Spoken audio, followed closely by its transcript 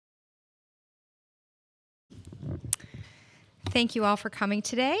Thank you all for coming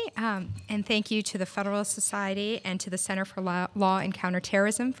today, and thank you to the Federalist Society and to the Center for Law and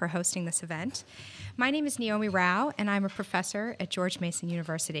Counterterrorism for hosting this event. My name is Naomi Rao, and I'm a professor at George Mason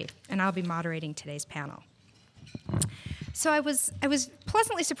University, and I'll be moderating today's panel. So I was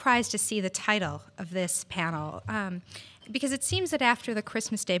pleasantly surprised to see the title of this panel, because it seems that after the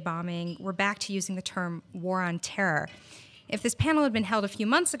Christmas Day bombing, we're back to using the term war on terror. If this panel had been held a few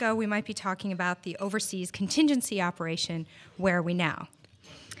months ago, we might be talking about the overseas contingency operation, Where Are We Now?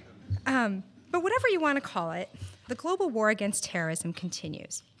 But whatever you want to call it, the global war against terrorism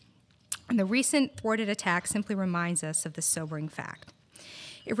continues. And the recent thwarted attack simply reminds us of this sobering fact.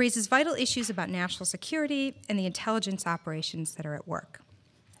 It raises vital issues about national security and the intelligence operations that are at work.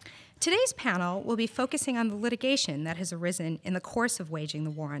 Today's panel will be focusing on the litigation that has arisen in the course of waging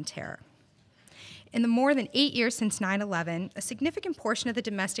the war on terror. In the more than 8 years since 9/11, a significant portion of the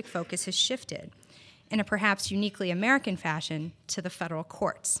domestic focus has shifted, in a perhaps uniquely American fashion, to the federal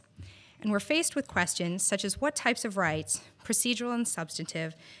courts. And we're faced with questions such as what types of rights, procedural and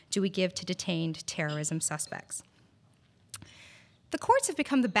substantive, do we give to detained terrorism suspects? The courts have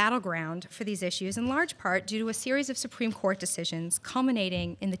become the battleground for these issues in large part due to a series of Supreme Court decisions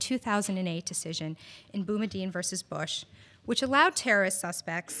culminating in the 2008 decision in Boumediene versus Bush, which allowed terrorist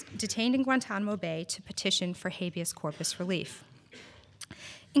suspects detained in Guantanamo Bay to petition for habeas corpus relief.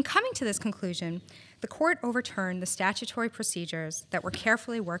 In coming to this conclusion, the court overturned the statutory procedures that were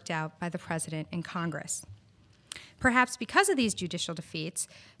carefully worked out by the President and Congress. Perhaps because of these judicial defeats,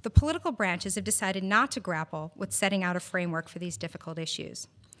 the political branches have decided not to grapple with setting out a framework for these difficult issues.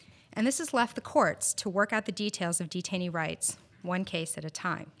 And this has left the courts to work out the details of detainee rights, one case at a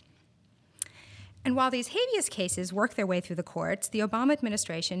time. And while these habeas cases work their way through the courts, the Obama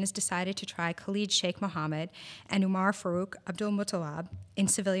administration has decided to try Khalid Sheikh Mohammed and Umar Farouk Abdulmutallab in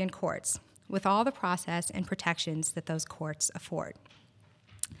civilian courts, with all the process and protections that those courts afford.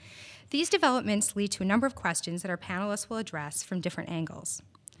 These developments lead to a number of questions that our panelists will address from different angles.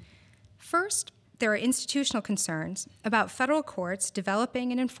 First, there are institutional concerns about federal courts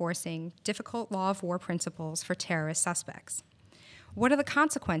developing and enforcing difficult law of war principles for terrorist suspects. What are the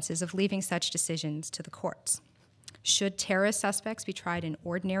consequences of leaving such decisions to the courts? Should terrorist suspects be tried in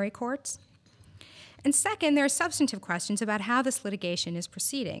ordinary courts? And second, there are substantive questions about how this litigation is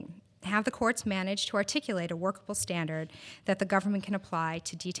proceeding. Have the courts managed to articulate a workable standard that the government can apply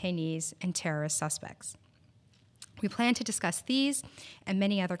to detainees and terrorist suspects? We plan to discuss these and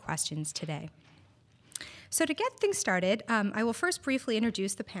many other questions today. So to get things started, I will first briefly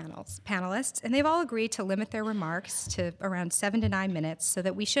introduce the panelists, and they've all agreed to limit their remarks to around 7 to 9 minutes so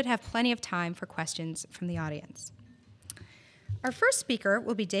that we should have plenty of time for questions from the audience. Our first speaker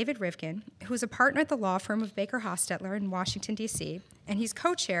will be David Rivkin, who is a partner at the law firm of Baker Hostetler in Washington, D.C., and he's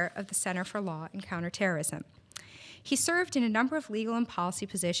co-chair of the Center for Law and Counterterrorism. He served in a number of legal and policy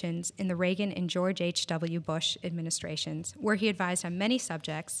positions in the Reagan and George H.W. Bush administrations, where he advised on many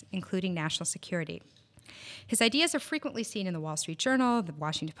subjects, including national security. His ideas are frequently seen in the Wall Street Journal, the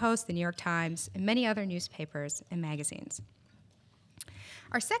Washington Post, the New York Times, and many other newspapers and magazines.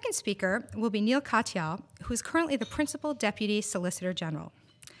 Our second speaker will be Neil Katyal, who is currently the Principal Deputy Solicitor General.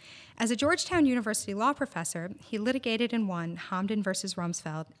 As a Georgetown University law professor, he litigated and won Hamdan versus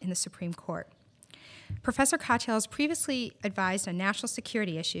Rumsfeld in the Supreme Court. Professor Katyal has previously advised on national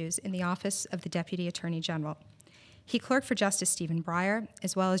security issues in the Office of the Deputy Attorney General. He clerked for Justice Stephen Breyer,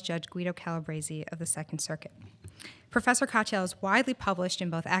 as well as Judge Guido Calabresi of the Second Circuit. Professor Katyal is widely published in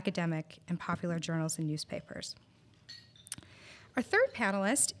both academic and popular journals and newspapers. Our third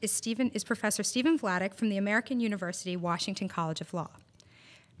panelist is Professor Stephen Vladeck from the American University Washington College of Law.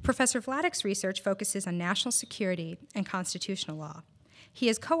 Professor Vladeck's research focuses on national security and constitutional law. He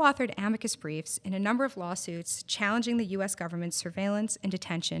has co-authored amicus briefs in a number of lawsuits challenging the U.S. government's surveillance and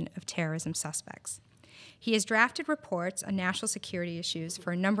detention of terrorism suspects. He has drafted reports on national security issues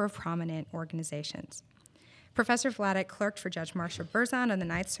for a number of prominent organizations. Professor Vladeck clerked for Judge Marsha Berzon on the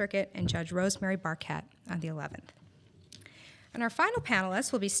Ninth Circuit and Judge Rosemary Barquette on the 11th. And our final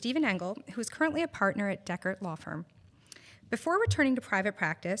panelist will be Stephen Engel, who is currently a partner at Deckert Law Firm. Before returning to private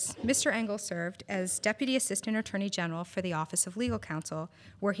practice, Mr. Engel served as Deputy Assistant Attorney General for the Office of Legal Counsel,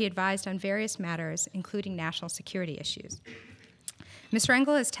 where he advised on various matters, including national security issues. Mr.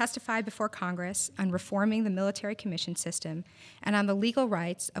 Engel has testified before Congress on reforming the military commission system and on the legal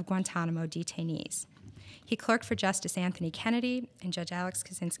rights of Guantanamo detainees. He clerked for Justice Anthony Kennedy and Judge Alex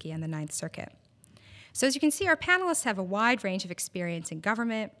Kaczynski on the Ninth Circuit. So as you can see, our panelists have a wide range of experience in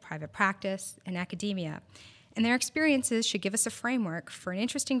government, private practice, and academia, and their experiences should give us a framework for an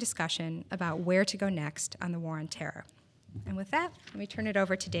interesting discussion about where to go next on the war on terror. And with that, let me turn it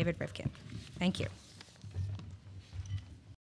over to David Rivkin. Thank you.